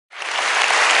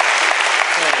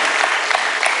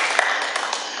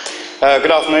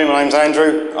Good afternoon, my name's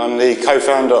Andrew. I'm the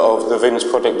co-founder of the Venus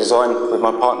Project Design with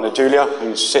my partner Julia,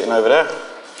 who's sitting over there.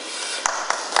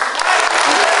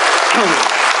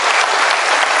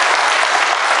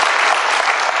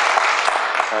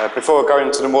 Before I go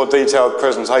into the more detailed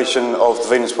presentation of the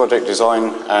Venus Project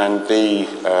Design and the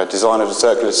design of the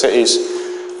circular cities,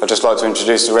 I'd just like to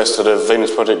introduce the rest of the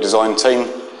Venus Project Design team.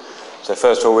 So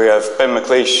first of all, we have Ben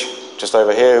McLeish, just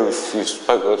over here, who you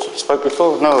spoke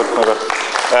before? No, never.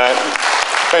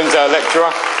 Ben's our lecturer.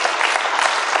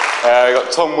 We've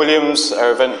got Tom Williams,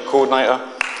 our event coordinator.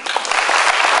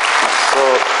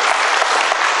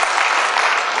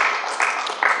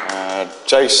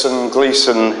 Jason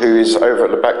Gleeson, who is over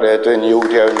at the back there doing the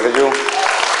audio and visual.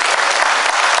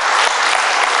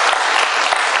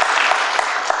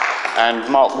 And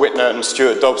Mark Whitner and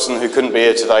Stuart Dobson, who couldn't be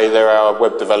here today, they're our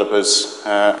web developers.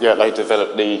 They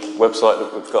developed the website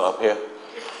that we've got up here.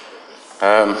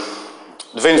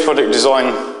 The Venus Project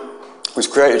Design was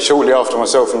created shortly after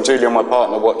myself and Julia, my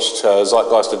partner, watched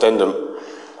Zeitgeist Addendum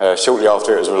shortly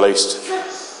after it was released,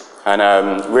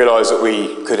 and realised that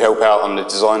we could help out on the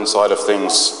design side of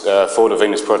things for the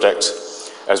Venus Project,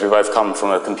 as we both come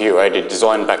from a computer-aided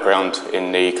design background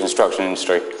in the construction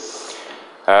industry.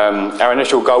 Our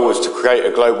initial goal was to create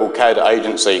a global CAD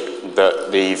agency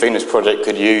that the Venus Project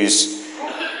could use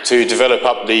to develop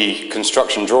up the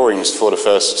construction drawings for the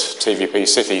first TVP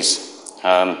cities.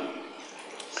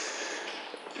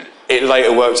 It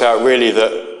later worked out really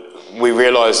that we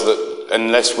realised that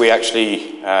unless we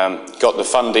actually got the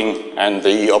funding and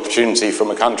the opportunity from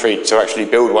a country to actually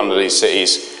build one of these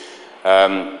cities,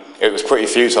 it was pretty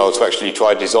futile to actually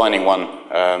try designing one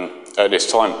at this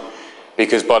time.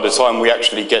 Because by the time we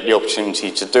actually get the opportunity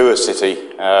to do a city,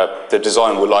 the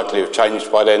design will likely have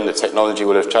changed by then, the technology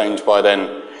will have changed by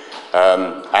then,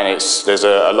 and there's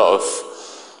a lot of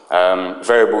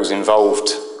variables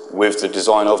involved with the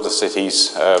design of the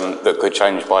cities that could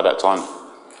change by that time.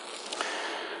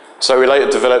 So we later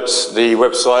developed the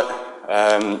website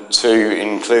to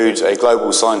include a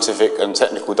global scientific and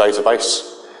technical database.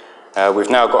 We've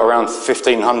now got around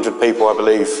 1,500 people, I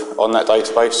believe, on that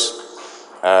database,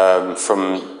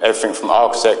 from everything from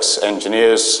architects,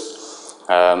 engineers,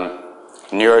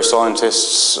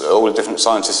 neuroscientists, all the different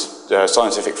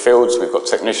scientific fields. We've got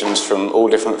technicians from all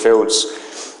different fields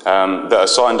that are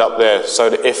signed up there, so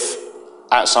that if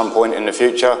at some point in the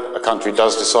future a country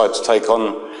does decide to take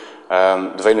on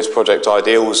the Venus Project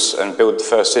ideals and build the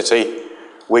first city,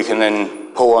 we can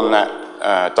then pull on that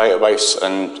database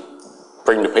and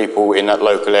bring the people in that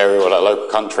local area or that local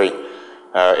country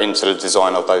into the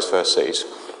design of those first cities.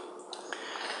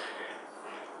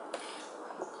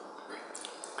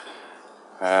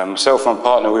 Myself and my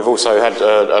partner, we've also had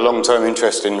a long-term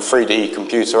interest in 3D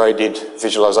computer-aided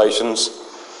visualizations.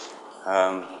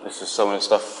 This is some of the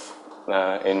stuff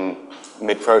in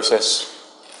mid-process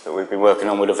that we've been working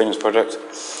on with the Venus Project.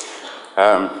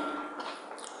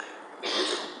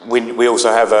 We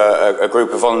also have a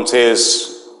group of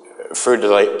volunteers through the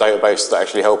database that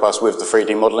actually help us with the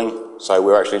 3D modelling. So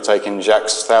we're actually taking Jacques'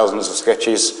 thousands of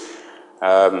sketches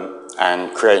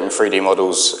and creating 3D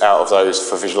models out of those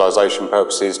for visualisation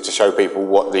purposes to show people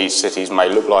what these cities may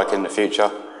look like in the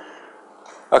future.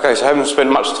 Okay, so having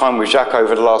spent much time with Jacques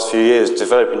over the last few years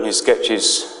developing his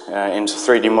sketches into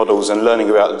 3D models and learning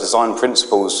about the design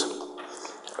principles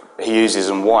he uses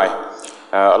and why,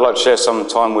 I'd like to share some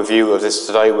time with you of this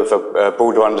today with a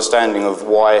broader understanding of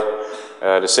why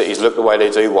the cities look the way they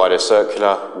do, why they're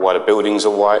circular, why the buildings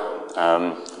are white.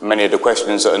 Many of the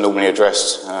questions that are normally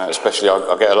addressed, especially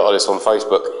I get a lot of this on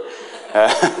Facebook,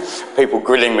 people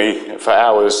grilling me for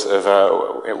hours of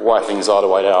why things are the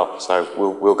way they are, so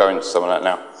we'll go into some of that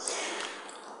now.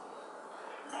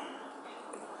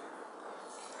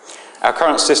 Our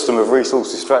current system of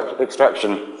resource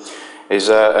extraction is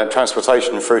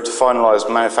transportation through to finalised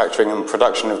manufacturing and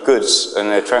production of goods and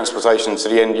their transportation to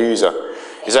the end user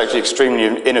is actually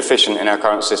extremely inefficient in our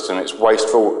current system. It's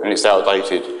wasteful and it's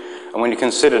outdated. And when you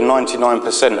consider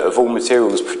 99% of all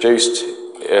materials produced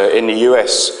in the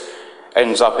US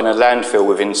ends up in a landfill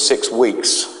within 6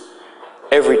 weeks,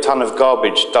 every tonne of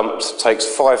garbage dumped takes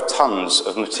 5 tonnes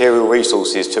of material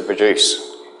resources to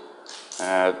produce.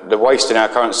 The waste in our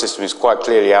current system is quite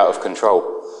clearly out of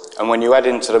control. And when you add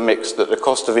into the mix that the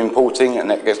cost of importing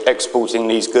and exporting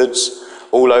these goods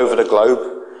all over the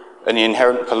globe and the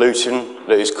inherent pollution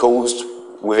that is caused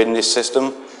within this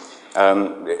system,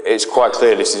 it's quite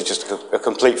clear this is just a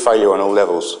complete failure on all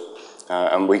levels.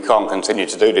 And we can't continue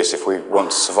to do this if we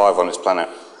want to survive on this planet.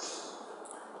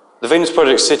 The Venus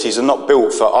Project cities are not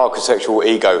built for architectural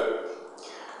ego,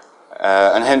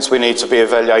 and hence we need to be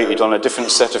evaluated on a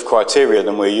different set of criteria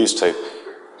than we're used to.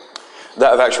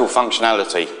 that of actual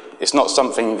functionality. It's not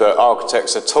something that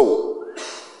architects are taught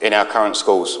in our current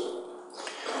schools.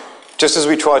 Just as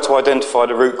we try to identify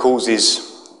the root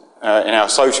causes in our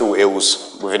social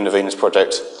ills within the Venus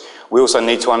Project, we also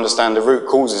need to understand the root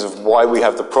causes of why we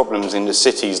have the problems in the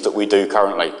cities that we do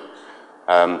currently.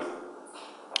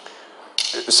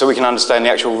 So we can understand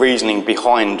the actual reasoning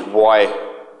behind why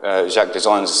Jacques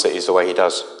designs the cities the way he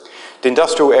does. The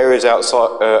industrial areas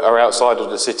are outside of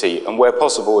the city, and where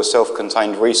possible are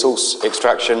self-contained resource,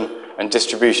 extraction and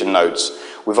distribution nodes,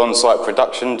 with on-site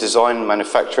production, design,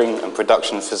 manufacturing and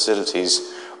production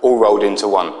facilities all rolled into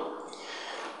one.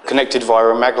 Connected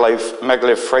via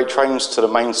maglev freight trains to the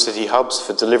main city hubs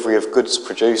for delivery of goods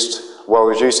produced, while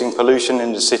reducing pollution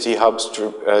in the city hubs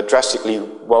drastically,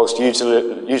 whilst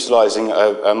utilising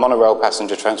a monorail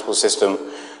passenger transport system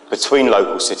between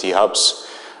local city hubs.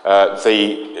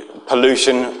 The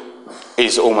pollution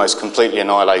is almost completely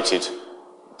annihilated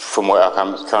from what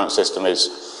our current system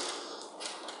is.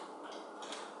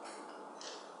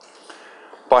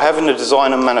 By having the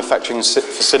design and manufacturing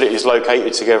facilities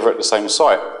located together at the same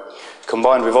site,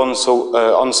 combined with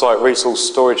on-site resource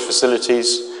storage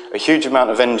facilities, a huge amount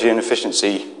of energy and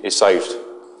efficiency is saved.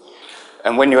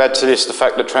 And when you add to this the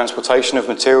fact that transportation of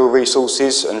material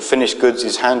resources and finished goods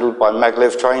is handled by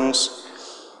maglev trains,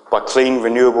 by clean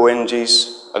renewable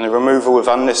energies, and the removal of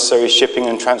unnecessary shipping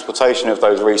and transportation of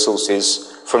those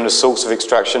resources from the source of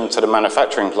extraction to the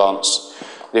manufacturing plants,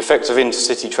 the effect of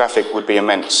intercity traffic would be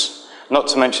immense. Not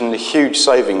to mention the huge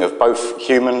saving of both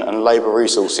human and labour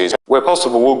resources. Where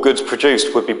possible, all goods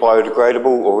produced would be biodegradable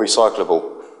or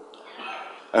recyclable.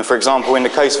 And for example, in the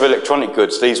case of electronic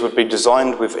goods, these would be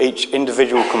designed with each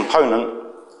individual component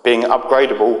being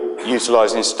upgradable,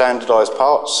 utilising standardised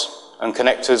parts and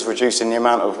connectors, reducing the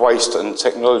amount of waste, and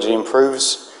technology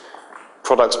improves.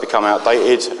 Products become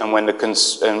outdated, and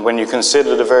when you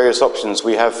consider the various options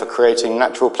we have for creating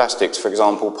natural plastics, for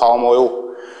example, palm oil,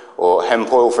 or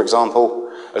hemp oil, for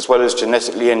example, as well as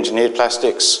genetically engineered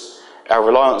plastics, our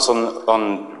reliance on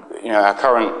our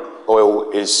current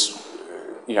oil is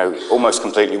almost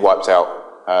completely wiped out.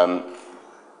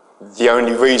 The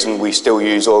only reason we still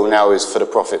use oil now is for the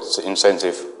profit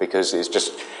incentive, because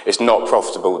it's not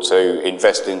profitable to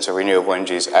invest into renewable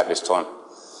energies at this time.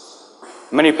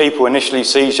 Many people initially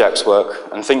see Jacques'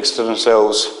 work and think to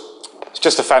themselves, it's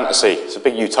just a fantasy, it's a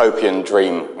big utopian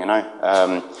dream,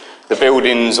 The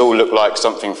buildings all look like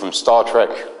something from Star Trek.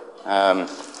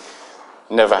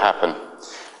 Never happen.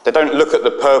 They don't look at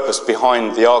the purpose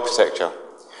behind the architecture.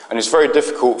 And it's very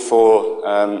difficult for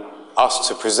us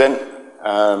to present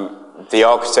the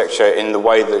architecture in the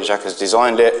way that Jacques has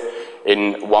designed it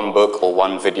in one book or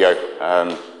one video.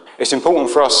 It's important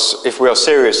for us, if we are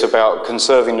serious about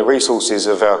conserving the resources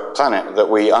of our planet, that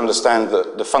we understand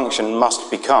that the function must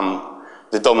become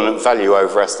the dominant value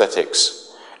over aesthetics.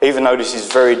 Even though this is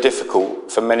very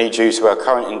difficult for many due to our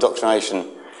current indoctrination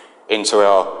into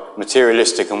our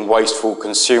materialistic and wasteful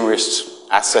consumerist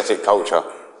aesthetic culture.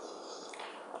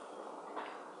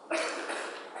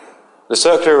 The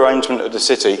circular arrangement of the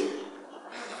city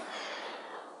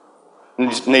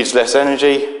needs less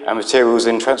energy and materials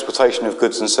in transportation of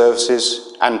goods and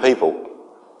services and people.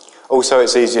 Also,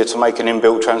 it's easier to make an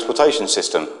inbuilt transportation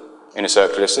system in a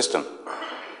circular system.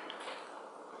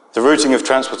 The routing of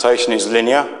transportation is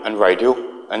linear and radial,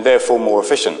 and therefore more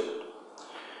efficient.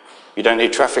 You don't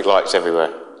need traffic lights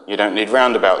everywhere. You don't need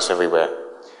roundabouts everywhere.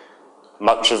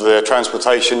 Much of the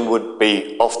transportation would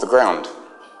be off the ground.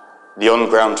 The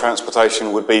on-ground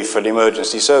transportation would be for the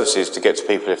emergency services to get to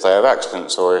people if they have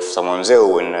accidents, or if someone's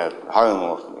ill in their home,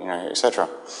 or etc.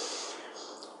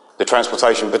 The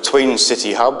transportation between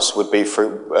city hubs would be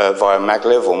through, via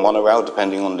maglev or monorail,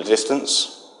 depending on the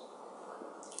distance.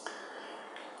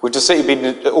 With the city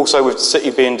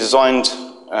being designed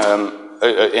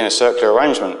in a circular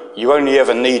arrangement, you only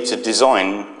ever need to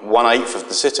design 1/8 of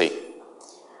the city,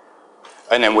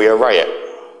 and then we array it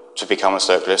to become a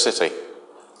circular city.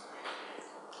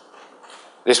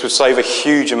 This would save a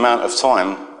huge amount of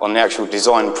time on the actual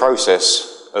design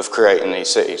process of creating these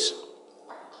cities.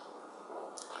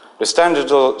 The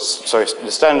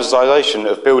standardisation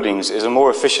of buildings is a more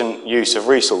efficient use of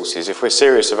resources if we're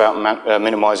serious about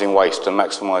minimising waste and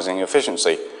maximising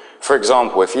efficiency. For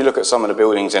example, if you look at some of the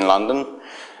buildings in London,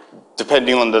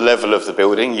 depending on the level of the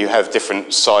building, you have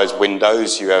different size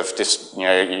windows. You have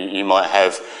you might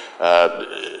have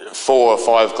 4 or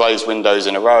 5 glazed windows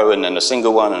in a row, and then a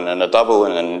single one, and then a double,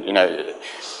 and then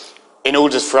in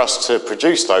order for us to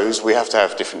produce those, we have to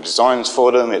have different designs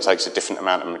for them. It takes a different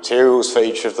amount of materials for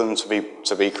each of them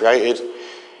to be created.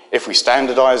 If we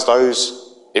standardise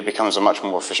those, it becomes a much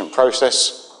more efficient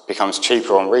process. becomes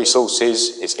cheaper on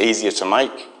resources, it's easier to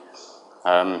make.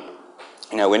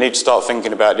 You know, we need to start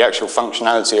thinking about the actual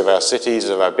functionality of our cities,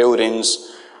 of our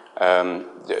buildings,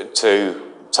 to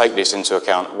take this into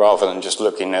account rather than just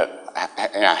looking at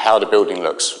how the building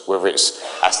looks, whether it's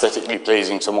aesthetically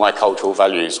pleasing to my cultural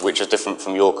values, which are different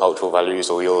from your cultural values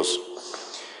or yours.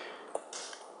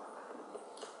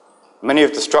 Many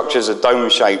of the structures are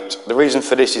dome-shaped. The reason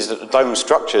for this is that the dome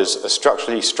structures are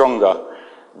structurally stronger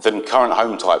than current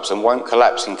home types and won't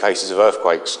collapse in cases of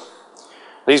earthquakes.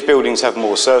 These buildings have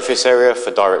more surface area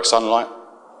for direct sunlight.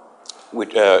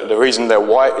 The reason they're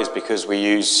white is because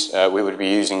we would be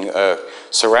using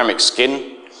ceramic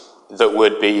skin that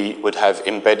would have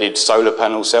embedded solar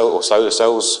panel or solar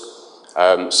cells,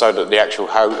 so that the actual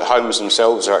homes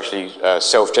themselves are actually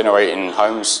self-generating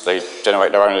homes. They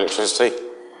generate their own electricity.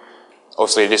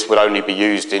 Obviously, this would only be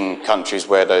used in countries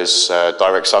where there's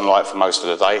direct sunlight for most of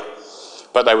the day,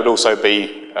 but they would also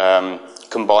be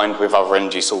combined with other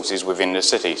energy sources within the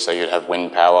city. So you'd have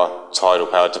wind power, tidal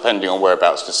power, depending on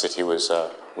whereabouts the city was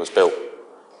built.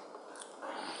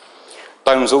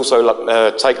 Domes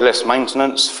also take less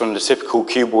maintenance from the typical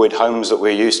cuboid homes that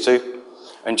we're used to.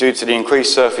 And due to the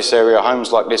increased surface area,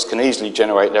 homes like this can easily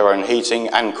generate their own heating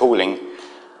and cooling.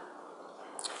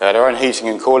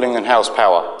 And house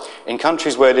power. In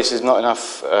countries where this is not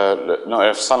enough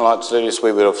sunlight to do this,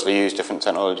 we would obviously use different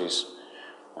technologies.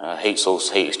 Heat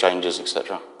source, heat exchangers,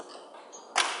 etc.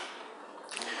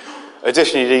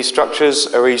 Additionally, these structures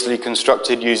are easily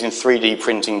constructed using 3D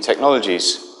printing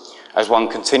technologies, as one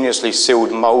continuously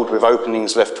sealed mould with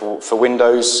openings left for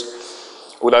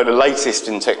windows, although the latest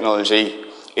in technology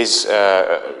is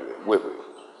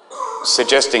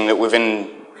suggesting that within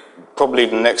probably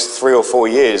the next 3 or 4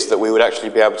 years that we would actually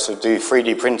be able to do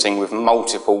 3D printing with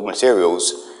multiple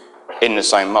materials in the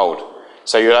same mould.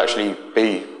 So you'll actually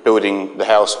be building the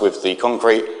house with the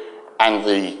concrete and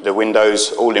the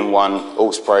windows all in one,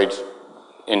 all sprayed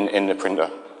in the printer.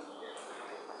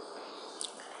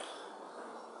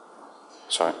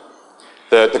 Sorry.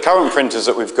 The current printers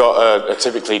that we've got are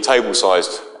typically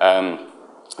table-sized.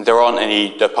 There aren't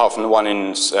any, apart from the one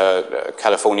in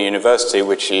California University,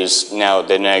 which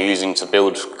they're now using to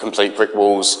build complete brick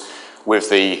walls with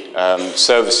the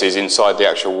services inside the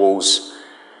actual walls.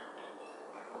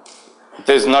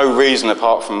 There's no reason,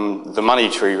 apart from the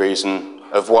monetary reason,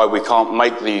 of why we can't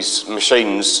make these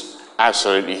machines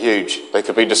absolutely huge. They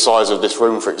could be the size of this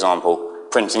room, for example,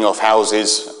 printing off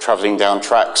houses, travelling down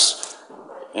tracks,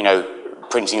 you know,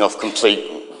 printing off complete,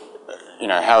 you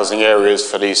know, housing areas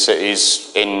for these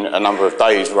cities in a number of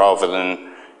days rather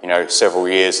than, you know, several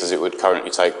years as it would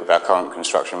currently take with our current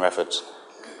construction methods.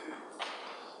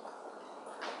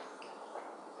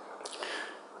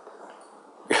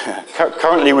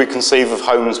 Currently, we conceive of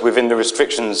homes within the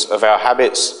restrictions of our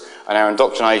habits and our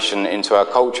indoctrination into our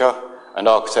culture and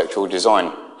architectural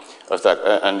design of that,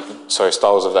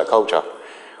 styles of that culture.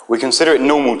 We consider it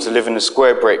normal to live in a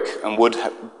square brick and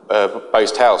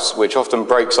wood-based house, which often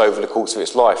breaks over the course of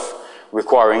its life,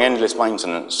 requiring endless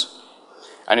maintenance,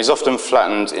 and is often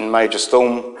flattened in major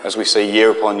storm, as we see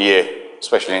year upon year,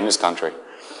 especially in this country.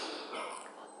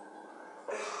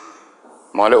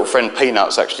 My little friend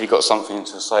Peanut's actually got something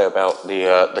to say about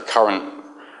the current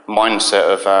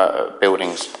mindset of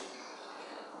buildings.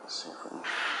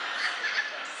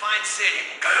 Fine city.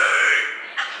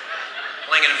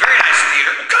 Playing in a very nice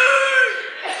theater.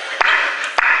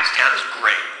 This town is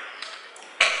great.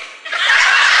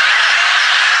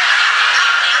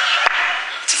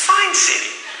 It's a fine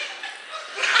city.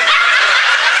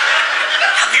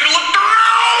 Have you looked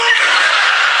around?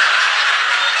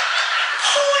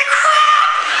 Holy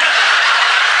crap!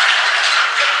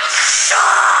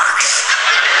 Sucks!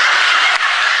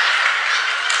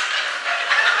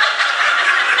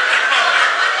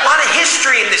 A lot of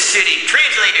history in this city.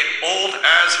 Translated, old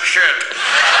as shit.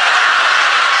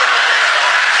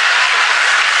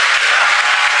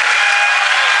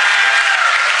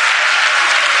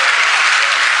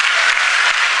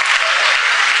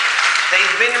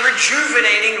 They've been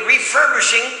rejuvenating,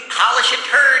 refurbishing, polish a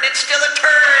turd, it's still a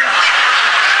turd.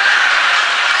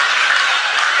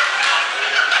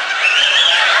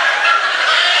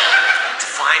 It's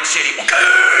a fine city. Okay.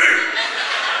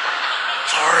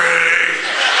 Sorry.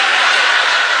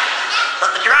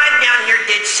 But the drive down here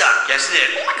did suck, doesn't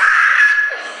it? Oh my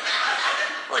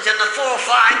God. Was in the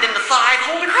 405, then the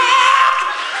 5. Holy crap!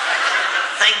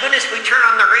 Thank goodness we turn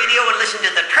on the radio and listen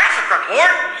to the traffic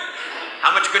report. How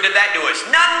much good did that do us?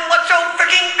 None whatsoever.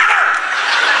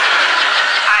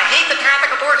 I hate the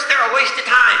traffic reports. They're a waste of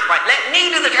time. Right, let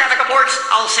me do the traffic reports.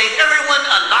 I'll save everyone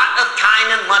a lot of time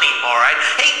and money, all right?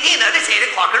 Hey, you know, it's 8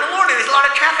 o'clock in the morning. There's a lot of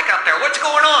the traffic up there. What's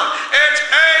going on? It's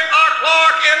 8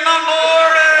 o'clock in the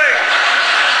morning.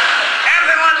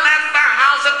 Everyone left their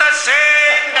house at the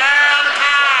same damn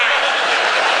time.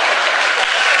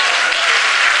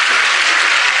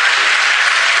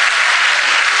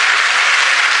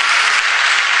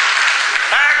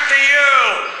 Back to you.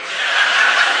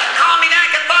 Call me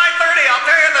back at 5:30. I'll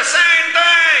tell you the same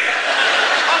thing.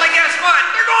 Only guess what?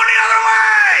 They're going the other way.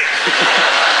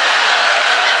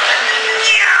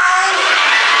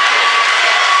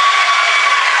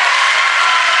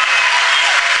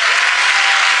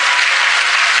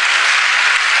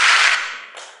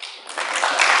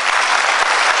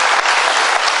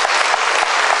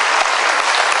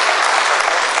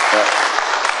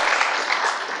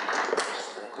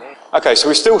 Okay, so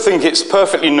we still think it's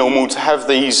perfectly normal to have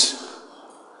these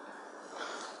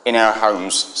in our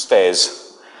homes,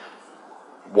 stairs.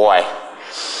 Why?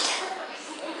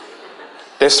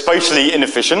 They're spatially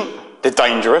inefficient, they're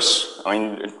dangerous. I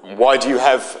mean, why do you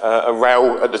have a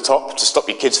rail at the top to stop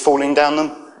your kids falling down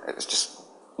them? It's just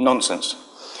nonsense.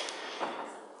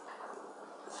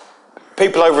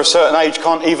 People over a certain age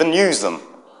can't even use them.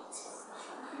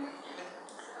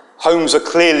 Homes are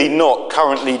clearly not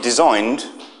currently designed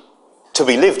to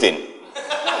be lived in.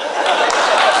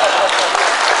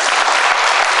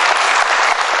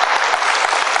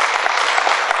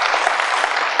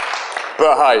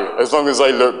 But hey, as long as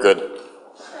they look good.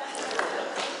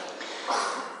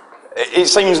 It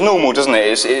seems normal, doesn't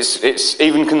it? It's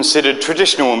even considered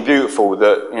traditional and beautiful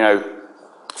that, you know,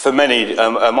 for many,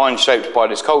 a mind shaped by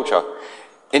this culture.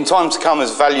 In time to come,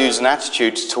 as values and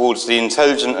attitudes towards the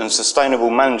intelligent and sustainable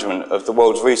management of the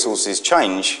world's resources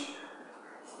change,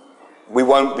 we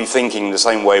won't be thinking the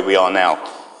same way we are now.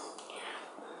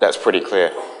 That's pretty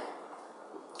clear.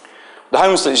 The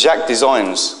homes that Jacques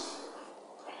designs,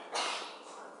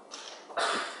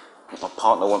 my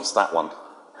partner wants that one.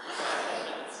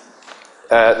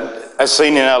 As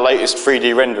seen in our latest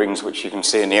 3D renderings, which you can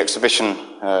see in the exhibition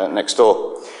next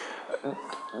door,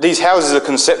 these houses are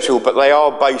conceptual, but they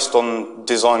are based on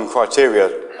design criteria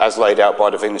as laid out by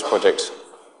the Venus Project.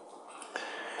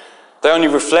 They only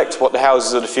reflect what the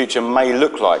houses of the future may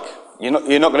look like. You're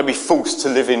not going to be forced to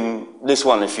live in this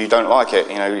one if you don't like it.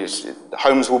 You know,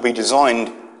 homes will be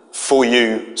designed for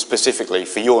you specifically,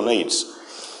 for your needs.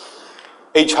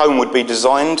 Each home would be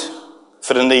designed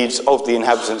for the needs of the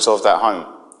inhabitants of that home.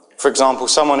 For example,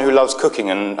 someone who loves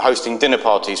cooking and hosting dinner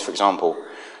parties, for example,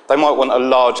 they might want a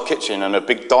large kitchen and a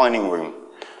big dining room.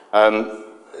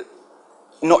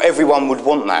 Not everyone would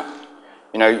want that.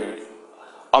 You know,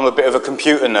 I'm a bit of a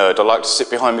computer nerd. I like to sit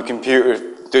behind my computer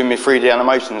doing my 3D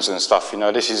animations and stuff. You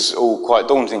know, this is all quite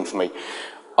daunting for me.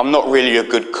 I'm not really a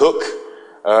good cook.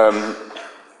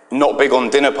 Not big on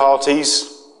dinner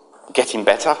parties. Getting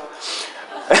better.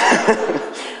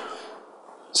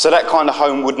 So that kind of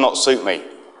home would not suit me.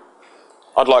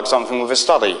 I'd like something with a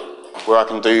study where I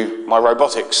can do my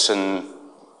robotics and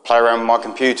play around with my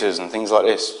computers and things like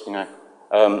this, you know.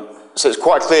 So it's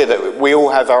quite clear that we all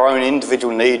have our own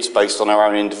individual needs based on our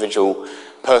own individual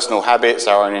personal habits,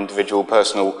 our own individual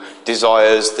personal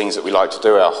desires, things that we like to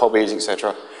do, our hobbies,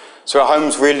 etc. So our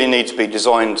homes really need to be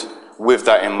designed with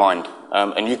that in mind.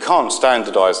 And you can't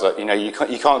standardise that. You know, you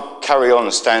can't carry on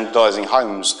standardising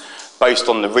homes based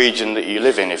on the region that you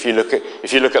live in. If you look at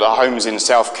the homes in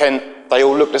South Kent, they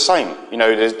all look the same. You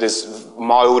know, there's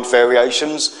mild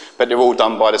variations, but they're all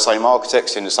done by the same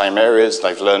architects in the same areas.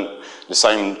 They've learnt the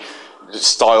same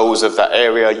styles of that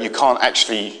area. You can't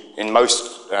actually, in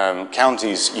most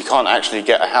counties, you can't actually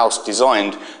get a house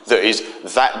designed that is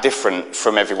that different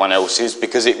from everyone else's,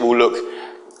 because it will look,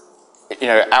 you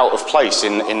know, out of place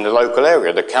in the local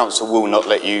area. The council will not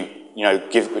let you, you know,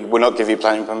 will not give you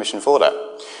planning permission for that.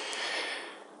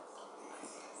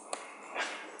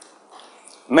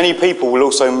 Many people will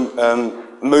also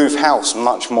move house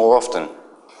much more often,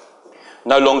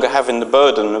 no longer having the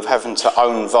burden of having to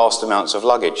own vast amounts of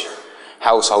luggage,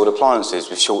 household appliances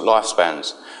with short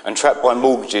lifespans, and trapped by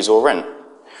mortgages or rent,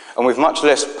 and with much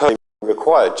less purchasing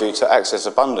required due to access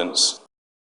abundance.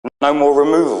 No more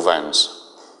removal vans,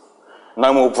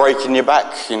 no more breaking your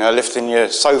back, you know, lifting your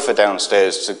sofa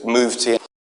downstairs to move to your...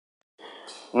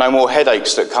 No more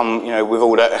headaches that come, you know, with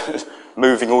all that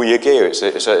moving all your gear. It's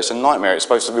a nightmare. It's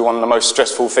supposed to be one of the most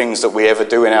stressful things that we ever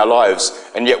do in our lives,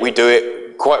 and yet we do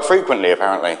it quite frequently,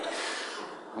 apparently.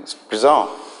 It's bizarre.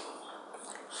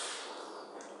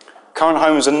 Current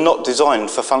homes are not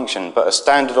designed for function, but are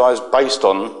standardised based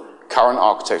on current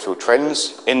architectural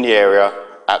trends in the area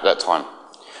at that time.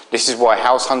 This is why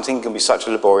house hunting can be such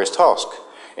a laborious task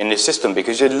in this system,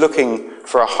 because you're looking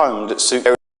for a home that suits.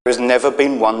 There has never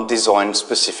been one designed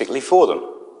specifically for them.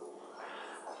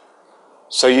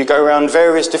 So you go around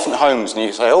various different homes and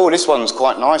you say, oh, this one's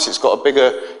quite nice, it's got a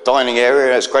bigger dining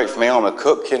area, it's great for me, I'm a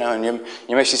cook, you know, and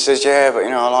your missus says, yeah, but you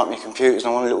know, I like my computers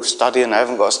and I want a little study and I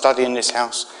haven't got a study in this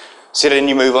house. So then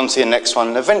you move on to your next one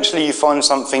and eventually you find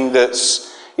something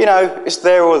that's, you know, it's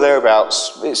there or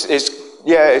thereabouts.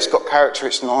 It's got character,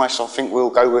 it's nice, I think we'll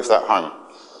go with that home.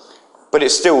 But it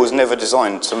still was never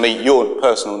designed to meet your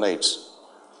personal needs.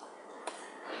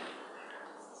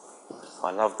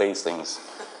 I love these things.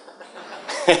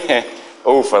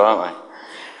 Awful, aren't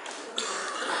they?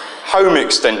 Home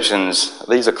extensions,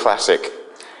 these are classic.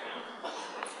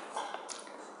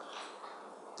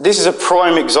 This is a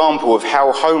prime example of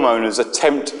how homeowners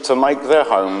attempt to make their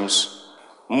homes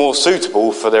more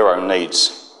suitable for their own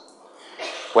needs,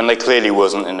 when they clearly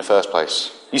wasn't in the first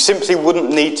place. You simply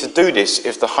wouldn't need to do this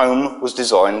if the home was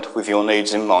designed with your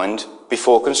needs in mind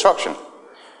before construction.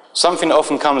 Something that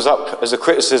often comes up as a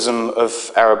criticism of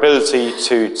our ability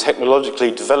to technologically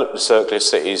develop the circular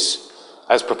cities,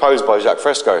 as proposed by Jacques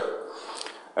Fresco,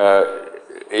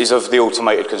 is of the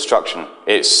automated construction.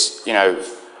 It's, you know,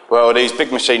 well, these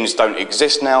big machines don't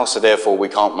exist now, so therefore we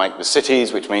can't make the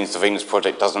cities, which means the Venus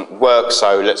Project doesn't work,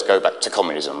 so let's go back to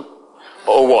communism,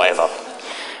 or whatever.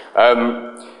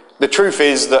 The truth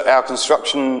is that our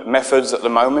construction methods at the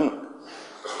moment,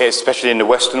 especially in the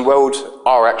Western world,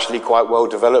 are actually quite well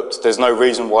developed. There's no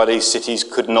reason why these cities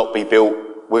could not be built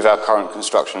with our current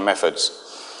construction methods.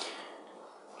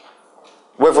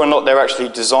 Whether or not they're actually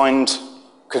designed,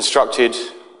 constructed,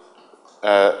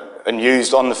 and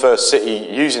used on the first city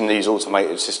using these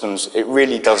automated systems, it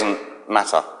really doesn't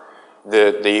matter.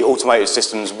 The automated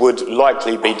systems would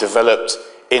likely be developed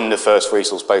in the first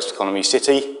resource-based economy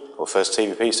city, or first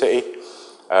TVP city.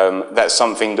 That's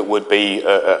something that would be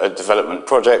a development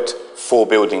project for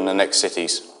building the next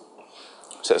cities.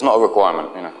 So it's not a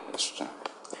requirement, you know.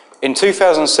 In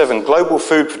 2007, global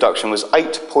food production was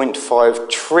 8.5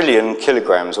 trillion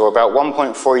kilograms, or about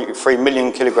 1.3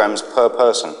 million kilograms per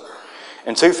person.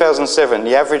 In 2007,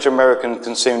 the average American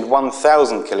consumed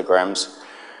 1,000 kilograms,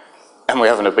 and we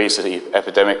have an obesity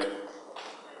epidemic.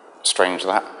 Strange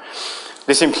that.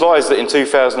 This implies that in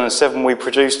 2007 we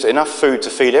produced enough food to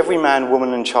feed every man,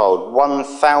 woman and child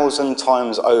 1,000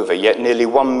 times over, yet nearly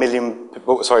 1 billion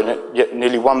people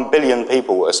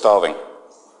are starving.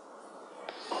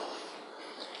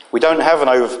 We don't have an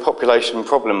overpopulation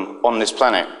problem on this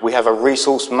planet. We have a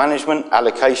resource management,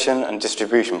 allocation and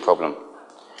distribution problem.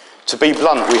 To be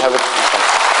blunt, we have a...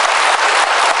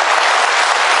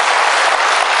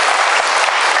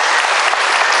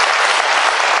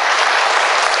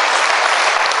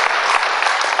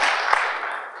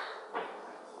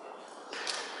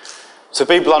 To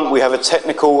be blunt, we have a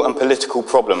technical and political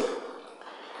problem,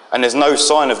 and there's no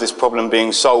sign of this problem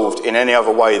being solved in any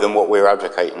other way than what we're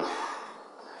advocating.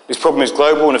 This problem is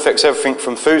global and affects everything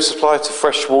from food supply to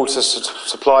fresh water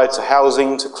supply to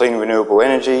housing to clean renewable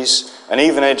energies and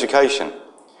even education.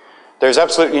 There is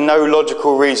absolutely no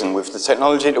logical reason with the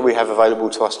technology that we have available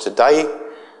to us today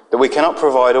that we cannot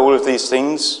provide all of these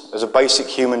things as a basic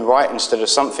human right instead of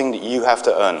something that you have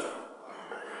to earn.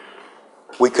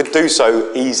 We could do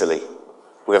so easily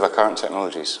with our current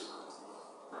technologies.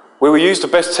 We will use the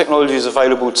best technologies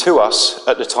available to us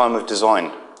at the time of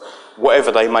design,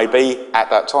 whatever they may be at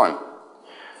that time.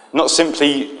 Not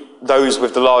simply those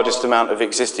with the largest amount of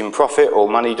existing profit or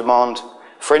money demand.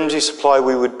 For energy supply,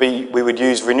 we would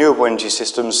use renewable energy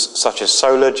systems such as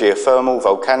solar, geothermal,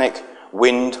 volcanic,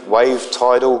 wind, wave,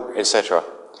 tidal, etc.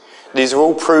 These are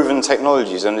all proven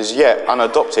technologies and as yet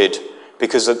unadopted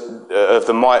because of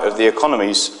the might of the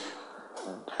economies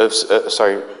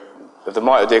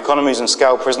and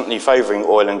scale presently favouring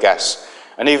oil and gas.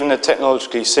 And even the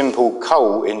technologically simple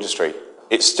coal industry,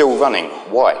 it's still running.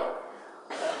 Why?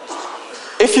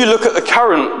 If you look at the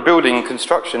current building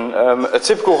construction, a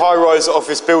typical high-rise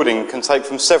office building can take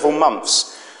from several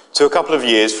months to a couple of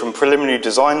years from preliminary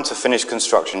design to finished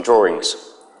construction drawings.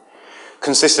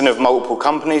 Consisting of multiple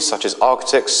companies such as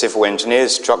architects, civil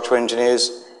engineers, structural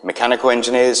engineers, mechanical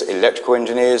engineers, electrical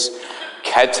engineers,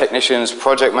 CAD technicians,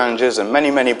 project managers, and many,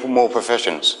 many more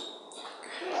professions.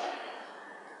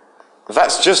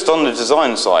 That's just on the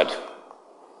design side.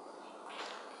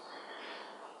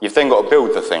 You've then got to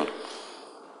build the thing.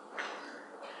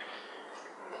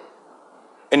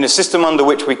 In the system under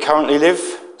which we currently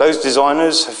live, those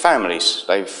designers have families.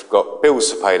 They've got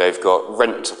bills to pay, they've got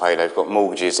rent to pay, they've got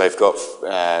mortgages, they've got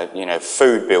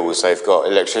food bills, they've got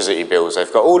electricity bills,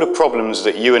 they've got all the problems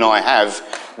that you and I have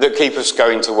that keep us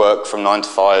going to work from 9 to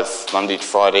 5, Monday to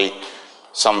Friday,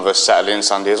 some of us Saturday and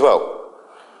Sunday as well.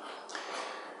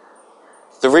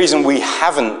 The reason we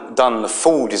haven't done the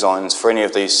full designs for any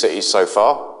of these cities so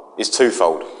far is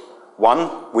twofold.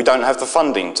 One, we don't have the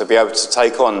funding to be able to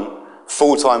take on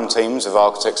full-time teams of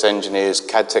architects, engineers,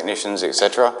 CAD technicians,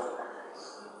 etc.,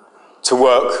 to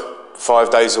work 5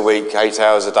 days a week, 8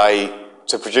 hours a day,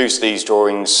 to produce these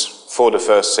drawings for the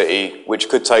first city, which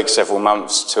could take several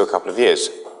months to a couple of years.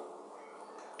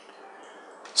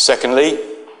 Secondly,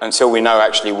 until we know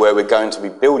actually where we're going to be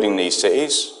building these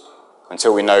cities,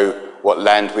 until we know what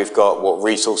land we've got, what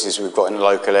resources we've got in the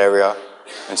local area,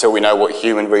 until we know what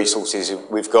human resources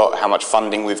we've got, how much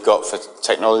funding we've got for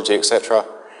technology, etc.,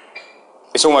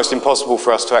 it's almost impossible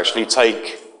for us to actually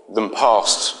take them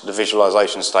past the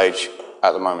visualization stage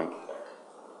at the moment.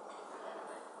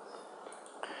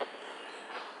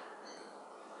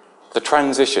 The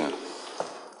transition.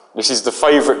 This is the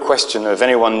favourite question of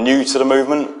anyone new to the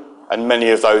movement and many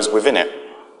of those within it.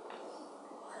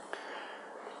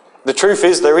 The truth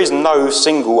is, there is no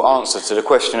single answer to the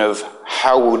question of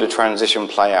how will the transition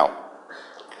play out.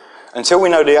 Until we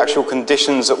know the actual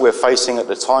conditions that we're facing at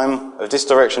the time of this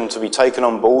direction to be taken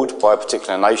on board by a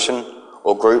particular nation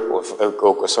or group,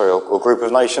 or group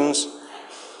of nations,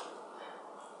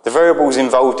 the variables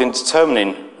involved in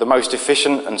determining the most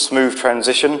efficient and smooth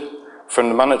transition from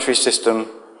the monetary system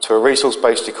to a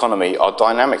resource-based economy are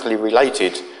dynamically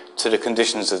related to the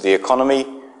conditions of the economy,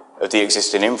 of the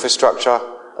existing infrastructure,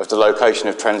 of the location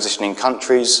of transitioning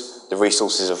countries, the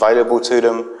resources available to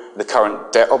them, the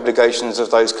current debt obligations of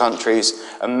those countries,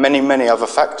 and many, many other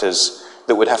factors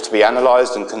that would have to be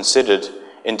analysed and considered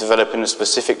in developing a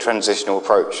specific transitional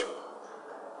approach.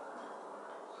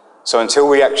 So until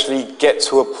we actually get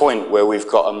to a point where we've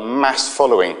got a mass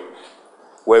following,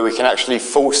 where we can actually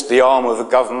force the arm of a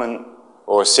government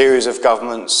or a series of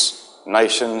governments,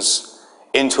 nations,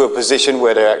 into a position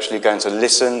where they're actually going to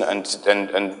listen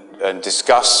and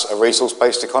discuss a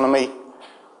resource-based economy,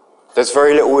 there's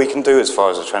very little we can do as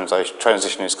far as the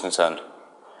transition is concerned.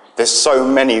 There's so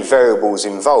many variables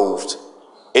involved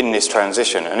in this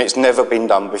transition, and it's never been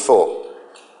done before.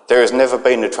 There has never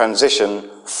been a transition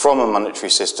from a monetary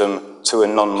system to a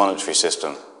non-monetary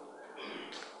system.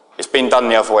 It's been done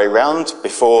the other way around.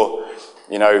 Before,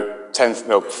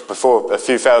 before a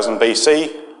few thousand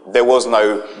BC, there was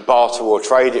no barter or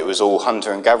trade. It was all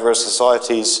hunter and gatherer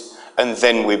societies, and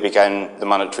then we began the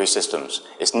monetary systems.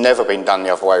 It's never been done the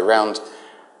other way around,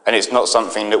 and it's not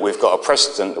something that we've got a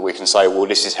precedent that we can say, well,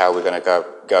 this is how we're going to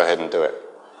go ahead and do it.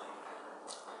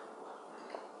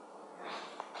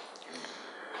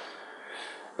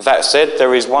 That said,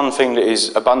 there is one thing that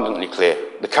is abundantly clear.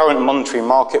 The current monetary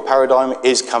market paradigm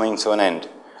is coming to an end,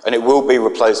 and it will be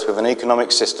replaced with an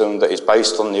economic system that is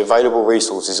based on the available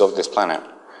resources of this planet.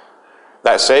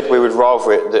 That said, we would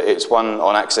rather it that it's one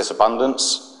on access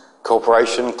abundance,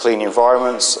 cooperation, clean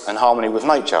environments, and harmony with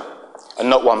nature, and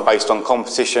not one based on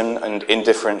competition and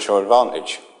indifferential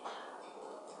advantage.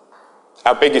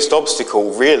 Our biggest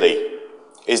obstacle, really,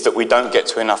 is that we don't get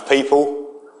to enough people,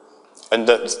 and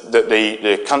that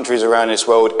the countries around this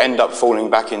world end up falling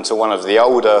back into one of the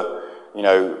older,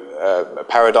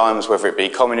 paradigms, whether it be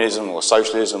communism or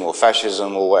socialism or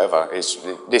fascism or whatever.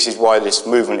 This is why this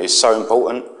movement is so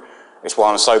important. It's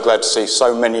why I'm so glad to see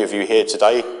so many of you here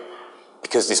today,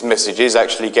 because this message is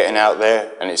actually getting out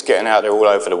there, and it's getting out there all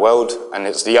over the world, and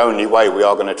it's the only way we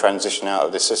are going to transition out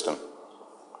of this system.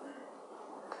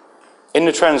 In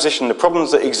the transition, the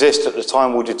problems that exist at the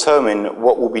time will determine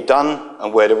what will be done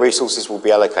and where the resources will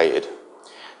be allocated.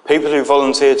 People who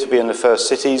volunteer to be in the first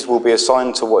cities will be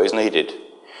assigned to what is needed.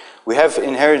 We have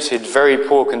inherited very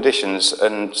poor conditions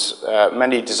and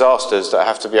many disasters that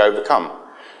have to be overcome.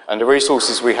 And the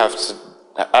resources we have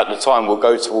at the time will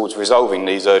go towards resolving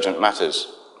these urgent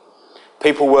matters.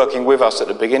 People working with us at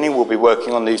the beginning will be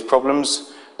working on these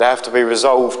problems that have to be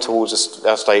resolved towards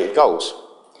our stated goals.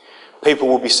 People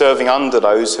will be serving under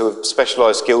those who have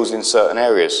specialised skills in certain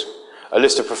areas. A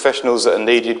list of professionals that are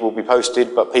needed will be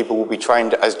posted, but people will be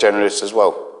trained as generalists as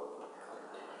well.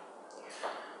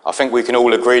 I think we can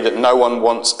all agree that no one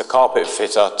wants a carpet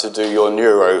fitter to do your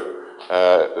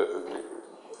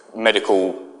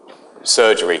medical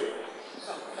surgery.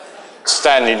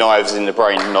 Stanley knives in the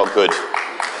brain, not good.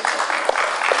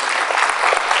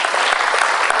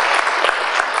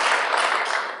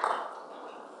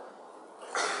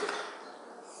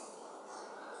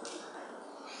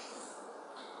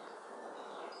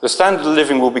 The standard of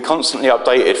living will be constantly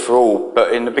updated for all,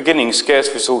 but in the beginning,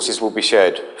 scarce resources will be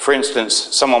shared. For instance,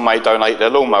 someone may donate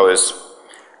their lawnmowers.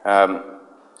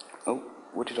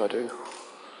 What did I do?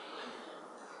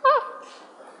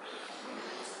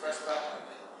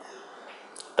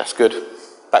 That's good.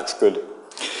 That's good.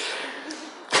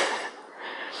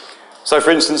 So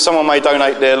for instance, someone may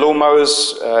donate their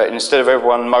lawnmowers. Instead of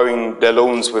everyone mowing their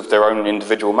lawns with their own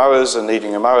individual mowers and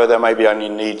needing a mower, there maybe only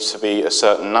needs to be a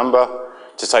certain number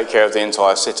to take care of the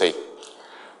entire city.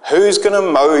 Who's going to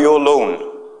mow your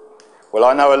lawn? Well,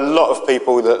 I know a lot of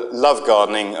people that love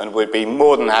gardening and would be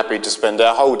more than happy to spend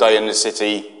their whole day in the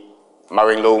city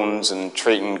mowing lawns and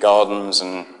treating gardens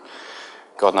and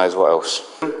God knows what else.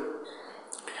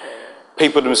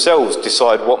 People themselves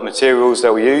decide what materials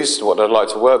they'll use, what they'd like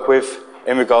to work with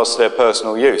in regards to their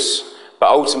personal use. But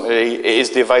ultimately, it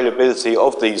is the availability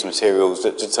of these materials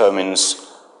that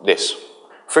determines this.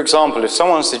 For example, if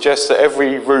someone suggests that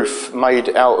every roof is made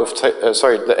out of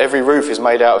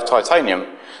titanium,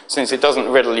 since it doesn't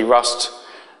readily rust,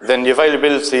 then the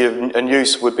availability and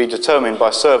use would be determined by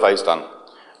surveys done.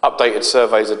 Updated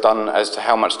surveys are done as to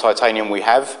how much titanium we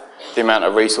have, the amount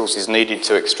of resources needed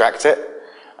to extract it,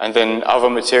 and then other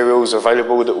materials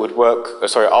available that would work,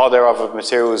 are there other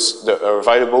materials that are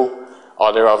available?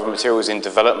 Are there other materials in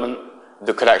development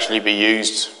that could actually be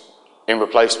used in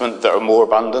replacement that are more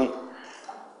abundant?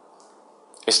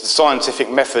 It's the scientific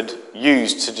method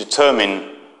used to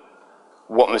determine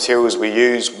what materials we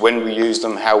use, when we use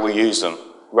them, how we use them,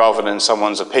 rather than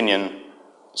someone's opinion,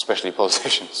 especially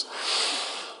politicians.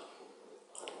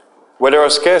 Where there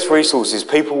are scarce resources,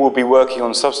 people will be working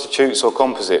on substitutes or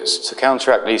composites to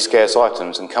counteract these scarce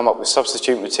items and come up with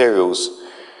substitute materials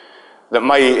that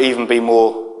may even be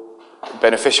more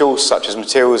beneficial, such as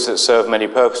materials that serve many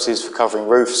purposes for covering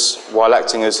roofs, while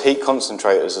acting as heat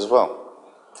concentrators as well.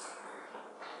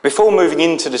 Before moving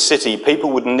into the city, people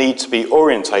would need to be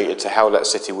orientated to how that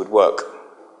city would work.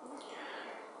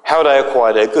 How they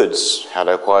acquire their goods, how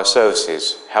they acquire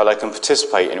services, how they can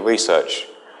participate in research,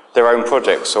 their own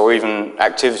projects or even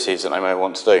activities that they may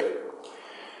want to do.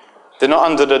 They're not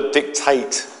under the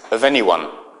dictate of anyone.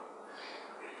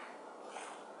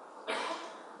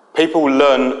 People will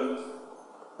learn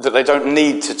that they don't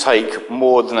need to take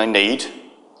more than they need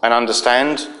and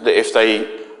understand that if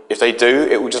they do,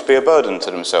 it will just be a burden to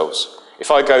themselves.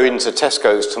 If I go into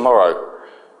Tesco's tomorrow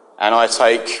and I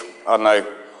take, I don't know,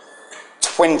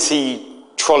 20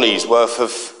 trolleys worth of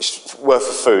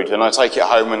food and I take it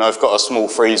home and I've got a small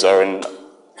freezer, and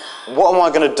what am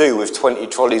I going to do with 20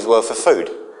 trolleys worth of food?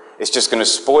 It's just going to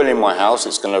spoil in my house,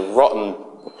 it's going to rot and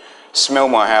smell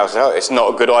my house out. It's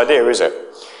not a good idea, is it?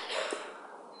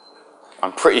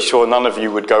 I'm pretty sure none of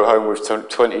you would go home with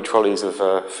 20 trolleys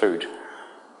of food.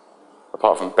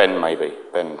 Apart from Ben, maybe.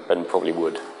 Ben probably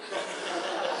would.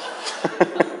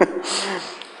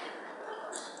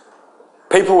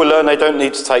 People will learn they don't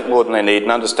need to take more than they need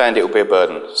and understand it will be a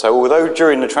burden. So although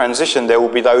during the transition there will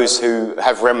be those who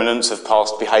have remnants of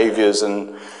past behaviours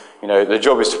and the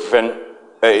job is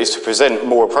to present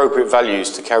more appropriate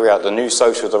values to carry out the new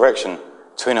social direction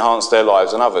to enhance their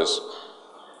lives and others.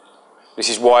 This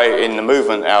is why in the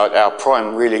movement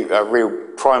our real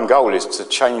prime goal is to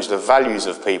change the values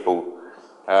of people,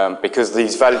 because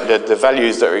the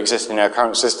values that are existing in our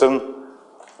current system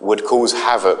would cause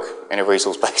havoc in a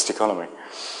resource-based economy.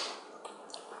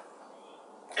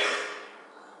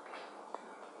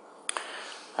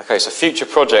 Okay, so future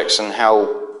projects and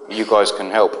how you guys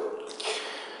can help.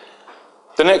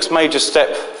 The next major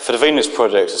step for the Venus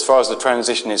project, as far as the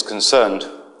transition is concerned,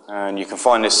 and you can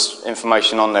find this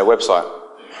information on their website,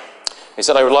 is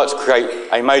that they would like to create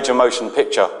a major motion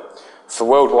picture for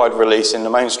worldwide release in the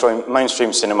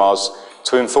mainstream cinemas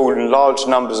to inform large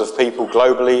numbers of people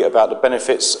globally about the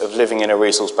benefits of living in a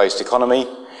resource-based economy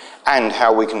and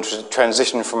how we can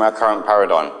transition from our current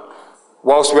paradigm.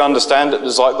 Whilst we understand that the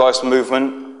Zeitgeist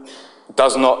movement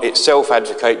does not itself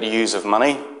advocate the use of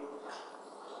money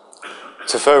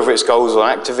to further its goals on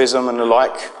activism and the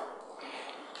like,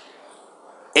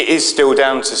 it is still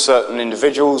down to certain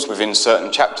individuals within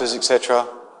certain chapters, etc.,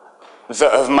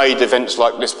 that have made events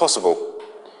like this possible.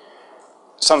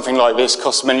 Something like this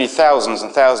costs many thousands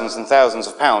and thousands and thousands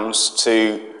of pounds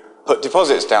to put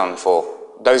deposits down for.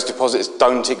 Those deposits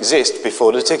don't exist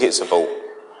before the tickets are bought.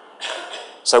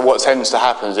 So what tends to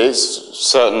happen is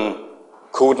certain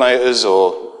coordinators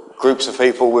or groups of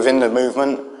people within the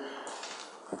movement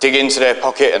dig into their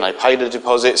pocket and they pay the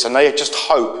deposits and they just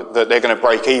hope that they're going to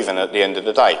break even at the end of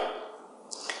the day.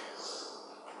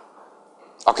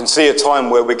 I can see a time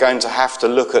where we're going to have to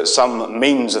look at some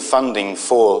means of funding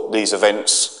for these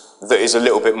events that is a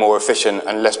little bit more efficient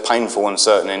and less painful on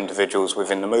certain individuals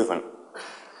within the movement.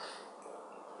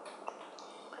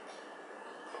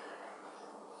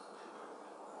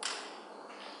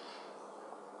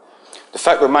 The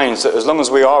fact remains that as long as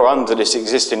we are under this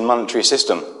existing monetary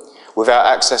system, without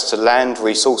access to land,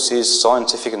 resources,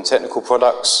 scientific and technical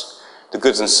products, the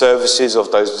goods and services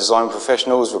of those design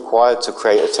professionals required to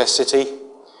create a test city.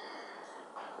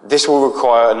 This will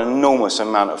require an enormous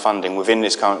amount of funding within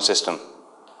this current system.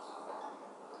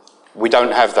 We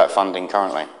don't have that funding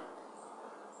currently.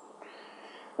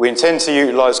 We intend to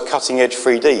utilise cutting-edge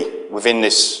 3D within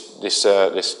this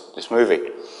movie.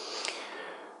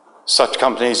 Such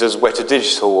companies as Weta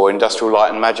Digital or Industrial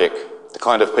Light and Magic, the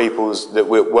kind of people that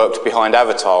worked behind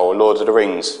Avatar or Lord of the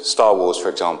Rings, Star Wars, for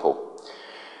example.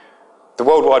 The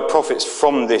worldwide profits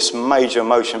from this major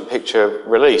motion picture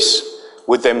release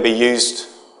would then be used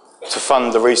to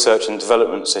fund the research and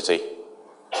development city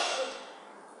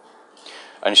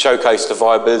and showcase the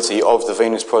viability of the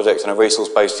Venus Project and a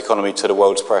resource-based economy to the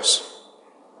world's press.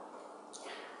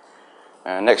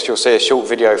 Next you'll see a short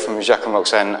video from Jacques and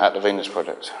Roxanne at the Venus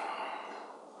Project.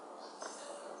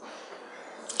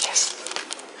 Yes.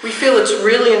 We feel it's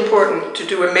really important to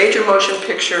do a major motion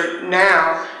picture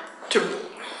now to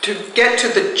get to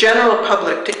the general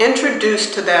public, to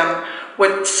introduce to them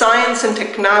what science and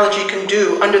technology can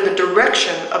do under the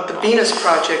direction of the Venus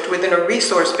Project within a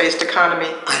resource-based economy.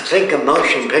 I think a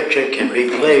motion picture can be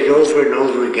played over and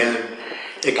over again.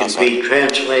 It can be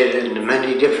translated into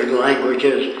many different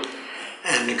languages,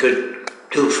 and it could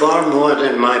do far more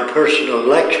than my personal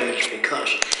lectures because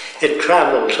it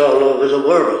travels all over the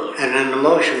world. And in a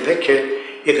motion picture,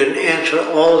 you can answer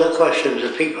all the questions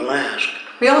that people ask.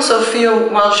 We also feel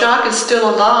while Jacques is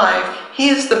still alive, he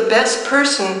is the best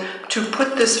person to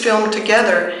put this film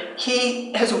together.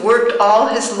 He has worked all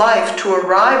his life to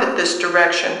arrive at this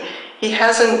direction. He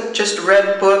hasn't just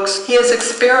read books. He has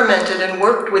experimented and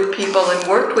worked with people and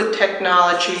worked with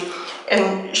technology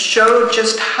and showed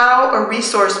just how a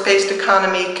resource-based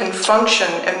economy can function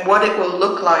and what it will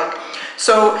look like.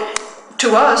 So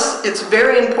to us, it's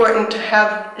very important to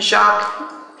have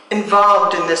Jacques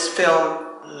involved in this film.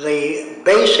 The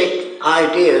basic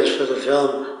ideas for the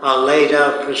film are laid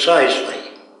out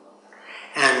precisely,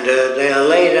 and they are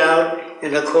laid out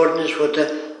in accordance with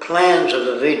the plans of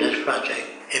the Venus Project.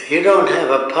 If you don't have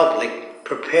a public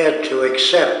prepared to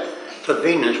accept the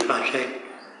Venus Project,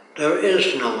 there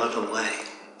is no other way.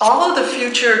 All of the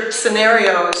future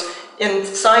scenarios in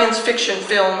science fiction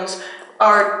films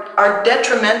are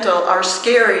detrimental, are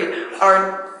scary,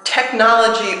 are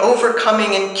technology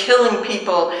overcoming and killing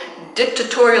people,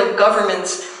 dictatorial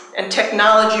governments and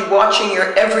technology watching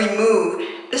your every move.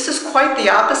 This is quite the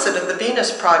opposite of the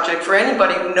Venus Project for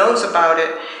anybody who knows about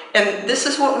it. And this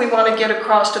is what we want to get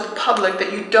across to the public,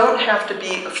 that you don't have to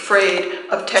be afraid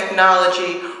of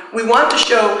technology. We want to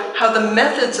show how the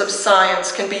methods of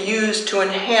science can be used to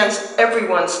enhance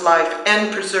everyone's life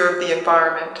and preserve the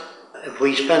environment. If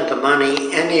we spent the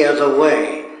money any other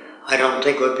way, I don't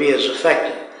think it would be as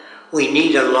effective. We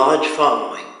need a large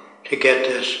following to get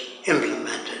this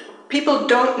implemented. People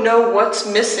don't know what's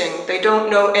missing. They don't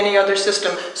know any other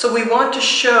system. So we want to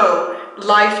show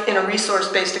life in a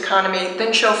resource-based economy,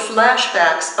 then show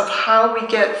flashbacks of how we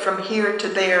get from here to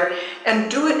there, and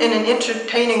do it in an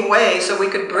entertaining way so we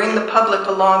could bring the public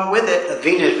along with it. The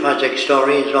Venus Project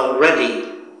story is already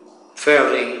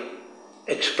fairly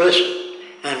explicit,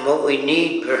 and what we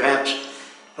need perhaps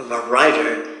from a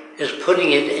writer is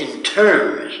putting it in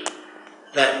terms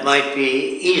that might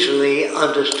be easily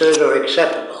understood or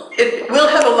acceptable. It will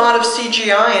have a lot of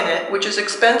CGI in it, which is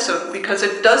expensive because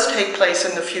it does take place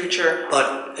in the future.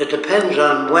 But it depends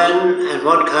on when and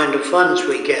what kind of funds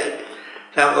we get.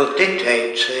 That will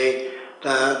dictate, say,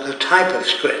 the type of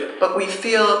script. But we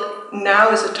feel now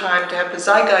is a time to have the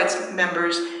Zeitgeist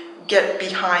members get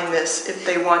behind this if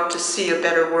they want to see a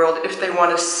better world, if they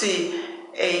want to see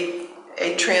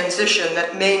a transition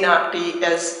that may not be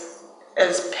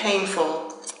as painful.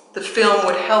 The film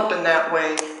would help in that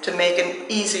way to make an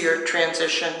easier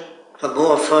transition. The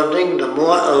more funding, the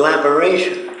more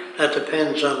elaboration. That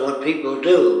depends on what people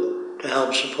do to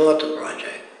help support the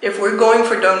project. If we're going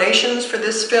for donations for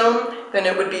this film, then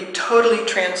it would be totally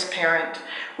transparent.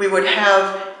 We would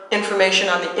have information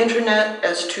on the internet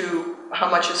as to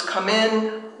how much has come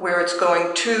in, where it's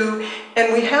going to,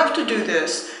 and we have to do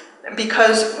this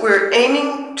because we're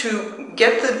aiming to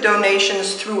get the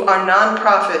donations through our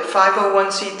nonprofit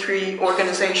 501c3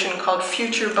 organization called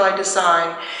Future by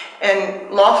Design.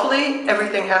 And lawfully,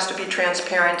 everything has to be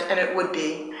transparent, and it would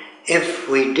be. If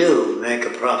we do make a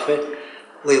profit,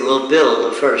 we will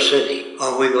build the first city,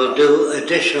 or we will do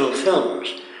additional films,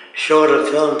 shorter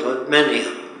films with many of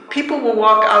them. People will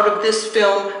walk out of this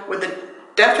film with a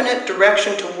definite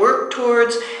direction to work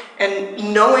towards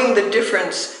and knowing the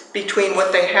difference between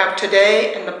what they have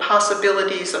today and the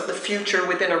possibilities of the future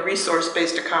within a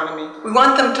resource-based economy. We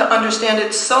want them to understand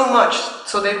it so much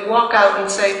so they'd walk out and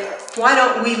say, why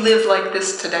don't we live like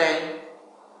this today?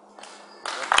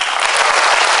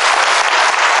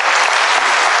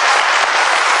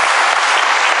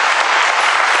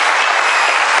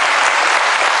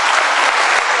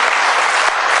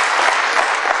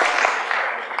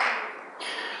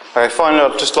 Okay, finally,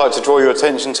 I'd just like to draw your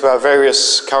attention to our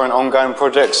various current ongoing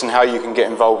projects and how you can get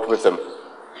involved with them.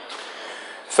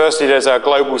 Firstly, there's our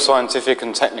global scientific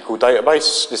and technical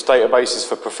database. This database is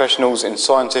for professionals in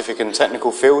scientific and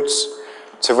technical fields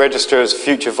to register as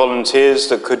future volunteers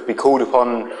that could be called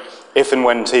upon if and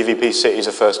when TVP cities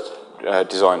are first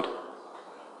designed.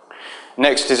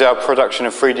 Next is our production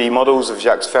of 3D models of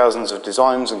Jacques' thousands of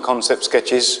designs and concept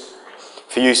sketches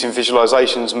for use in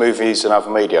visualizations, movies and other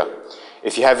media.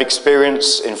 If you have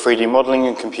experience in 3D modelling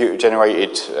and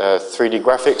computer-generated 3D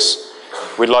graphics,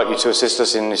 we'd like you to assist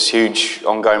us in this huge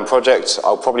ongoing project.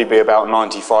 I'll probably be about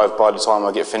 95 by the time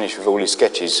I get finished with all these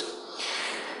sketches.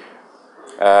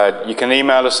 You can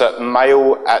email us at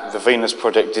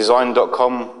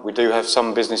mail@thevenusprojectdesign.com. We do have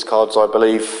some business cards, I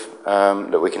believe,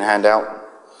 that we can hand out.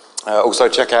 Also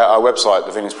check out our website,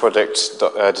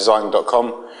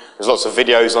 thevenusprojectdesign.com. There's lots of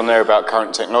videos on there about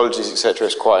current technologies, etc.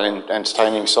 It's quite an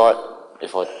entertaining site,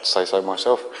 if I say so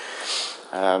myself.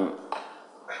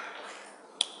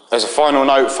 As a final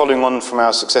note, following on from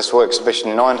our successful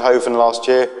exhibition in Eindhoven last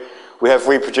year, we have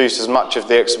reproduced as much of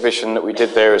the exhibition that we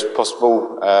did there as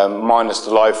possible, minus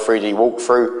the live 3D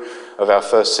walkthrough of our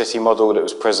first city model that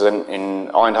was present in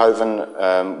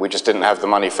Eindhoven. We just didn't have the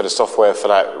money for the software for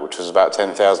that, which was about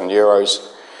 10,000 euros.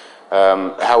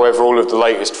 However, all of the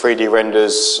latest 3D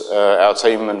renders our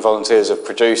team and volunteers have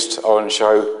produced are on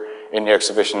show in the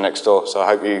exhibition next door. So I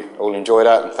hope you all enjoy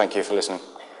that, and thank you for listening.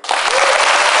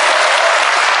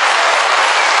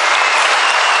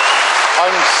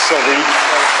 I'm sorry.